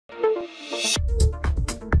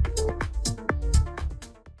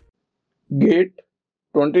GATE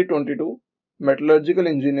 2022 Metallurgical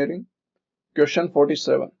Engineering Question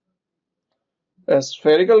 47. A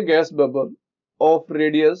spherical gas bubble of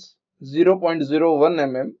radius 0.01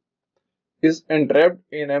 mm is entrapped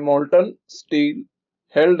in a molten steel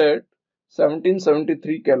held at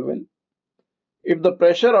 1773 Kelvin. If the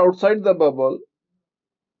pressure outside the bubble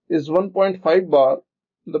is 1.5 bar,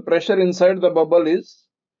 the pressure inside the bubble is,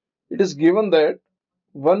 it is given that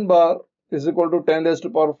 1 bar is equal to 10 raised to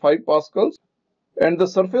power 5 pascals and the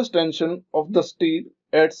surface tension of the steel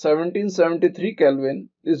at 1773 Kelvin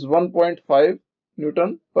is 1.5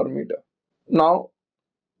 Newton per meter. Now,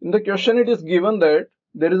 in the question it is given that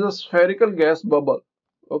there is a spherical gas bubble,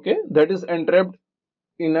 okay, that is entrapped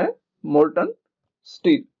in a molten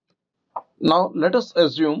steel. Now, let us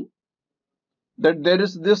assume that there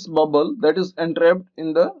is this bubble that is entrapped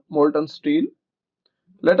in the molten steel.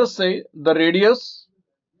 Let us say the radius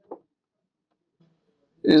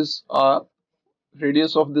is R.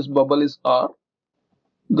 Radius of this bubble is R.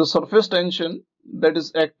 The surface tension that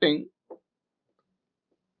is acting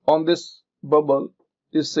on this bubble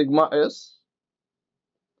is sigma S.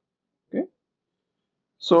 Okay.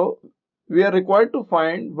 So we are required to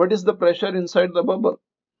find what is the pressure inside the bubble.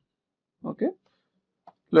 Okay.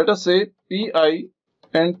 Let us say Pi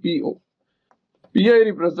and Po. Pi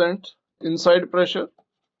represents inside pressure.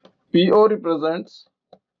 Po represents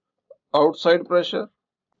outside pressure.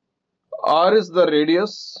 R is the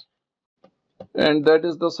radius and that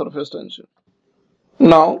is the surface tension.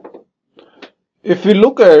 Now, if we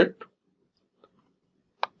look at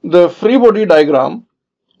the free body diagram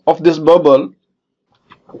of this bubble,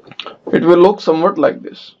 it will look somewhat like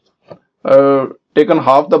this. Taken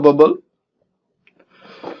half the bubble.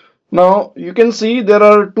 Now, you can see there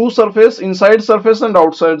are two surfaces, inside surface and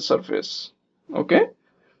outside surface. Okay.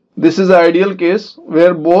 This is the ideal case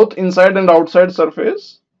where both inside and outside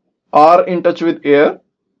surface are in touch with air.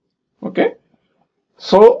 Okay.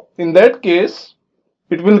 So in that case,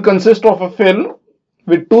 it will consist of a film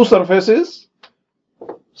with two surfaces.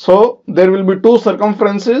 So there will be two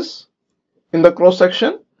circumferences in the cross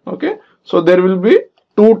section. Okay. So there will be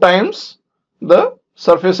 2 times the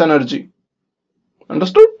surface energy.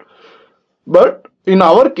 Understood? But in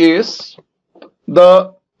our case,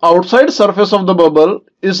 the outside surface of the bubble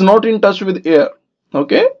is not in touch with air.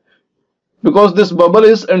 Okay. Because this bubble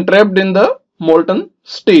is entrapped in the molten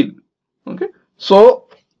steel. Okay. So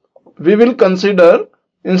we will consider,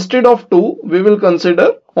 instead of 2, we will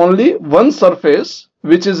consider only one surface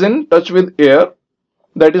which is in touch with air,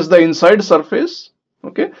 that is the inside surface.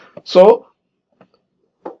 Okay. So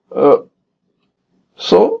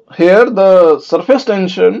here the surface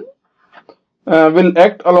tension will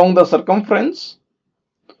act along the circumference.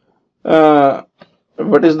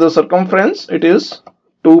 What is the circumference? It is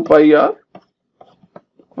 2 pi r,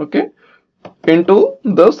 okay, into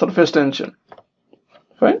the surface tension.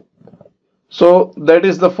 Fine. So that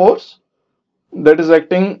is the force that is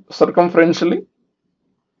acting circumferentially,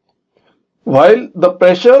 while the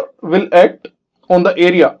pressure will act on the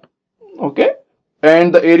area. Okay,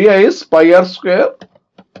 and the area is pi r square.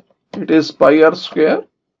 It is pi r square.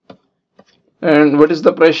 And what is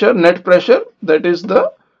the pressure? Net pressure, that is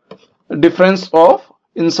the difference of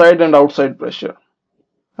inside and outside pressure.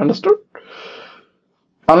 Understood?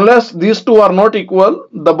 Unless these two are not equal,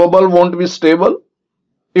 the bubble won't be stable.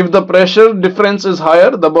 If the pressure difference is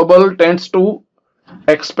higher, the bubble tends to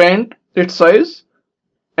expand its size,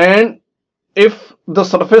 and if the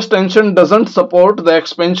surface tension doesn't support the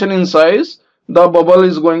expansion in size, the bubble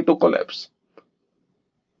is going to collapse.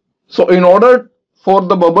 So in order for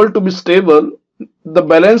the bubble to be stable, the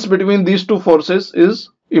balance between these two forces is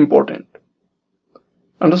important.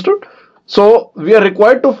 Understood? So we are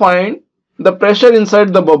required to find the pressure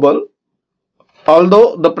inside the bubble.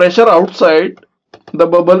 Although the pressure outside the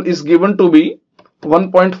bubble is given to be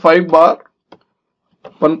 1.5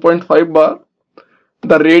 bar,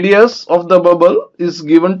 the radius of the bubble is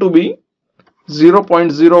given to be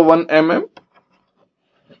 0.01 mm,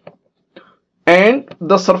 and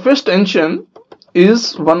the surface tension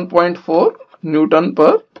is 1.4 Newton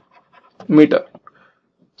per meter.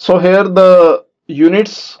 So here the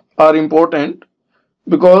units are important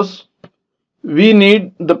because we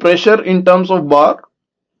need the pressure in terms of bar,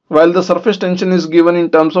 while the surface tension is given in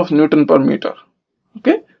terms of Newton per meter.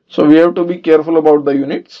 Okay, so we have to be careful about the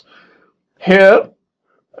units. Here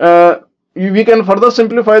we can further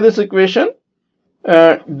simplify this equation.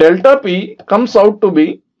 Delta P comes out to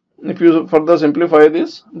be, if you further simplify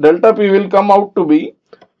this, delta P will come out to be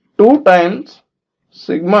 2 times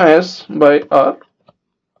sigma S by R.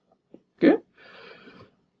 Okay.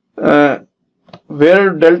 where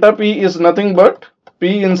delta P is nothing but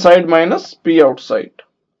P inside minus P outside.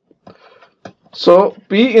 So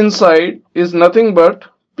P inside is nothing but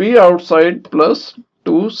P outside plus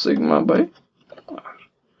 2 sigma by R.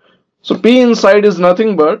 So P inside is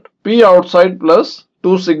nothing but P outside plus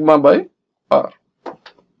 2 sigma by R.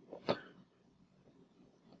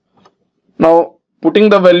 Now putting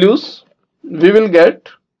the values, we will get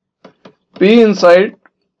P inside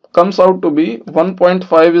comes out to be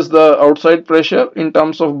 1.5 is the outside pressure in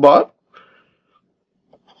terms of bar.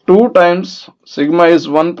 2 times sigma is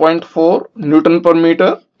 1.4 Newton per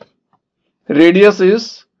meter. Radius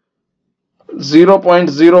is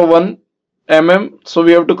 0.01 mm. So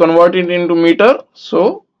we have to convert it into meter.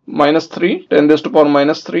 So minus 3, 10 raised to power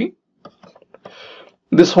minus 3.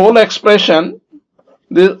 This whole expression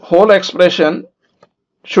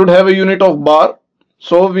should have a unit of bar.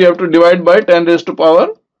 So we have to divide by 10 raised to power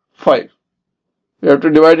 5. We have to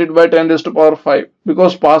divide it by 10 raised to power 5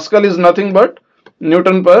 because Pascal is nothing but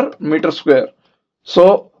Newton per meter square.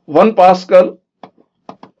 So 1 Pascal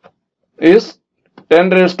is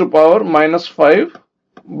 10 raised to power minus 5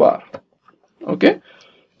 bar. Okay.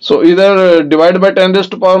 So either divide by 10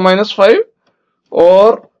 raised to power minus 5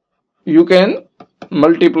 or you can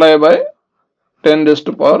multiply by 10 raised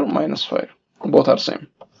to power minus 5. Both are same.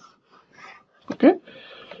 Okay.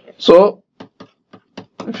 So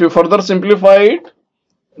if you further simplify it,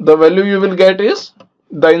 the value you will get is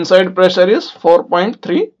the inside pressure is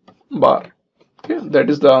 4.3 bar. Okay, that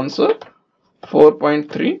is the answer.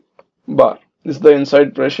 4.3 bar is the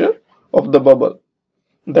inside pressure of the bubble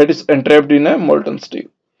that is entrapped in a molten steel.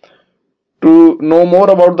 To know more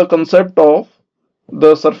about the concept of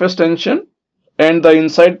the surface tension and the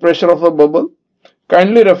inside pressure of a bubble,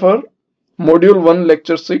 kindly refer Module 1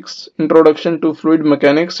 Lecture 6 Introduction to Fluid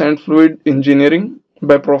Mechanics and Fluid Engineering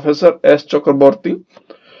by Professor S. Chakraborty,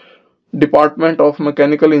 Department of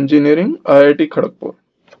Mechanical Engineering, IIT Kharagpur.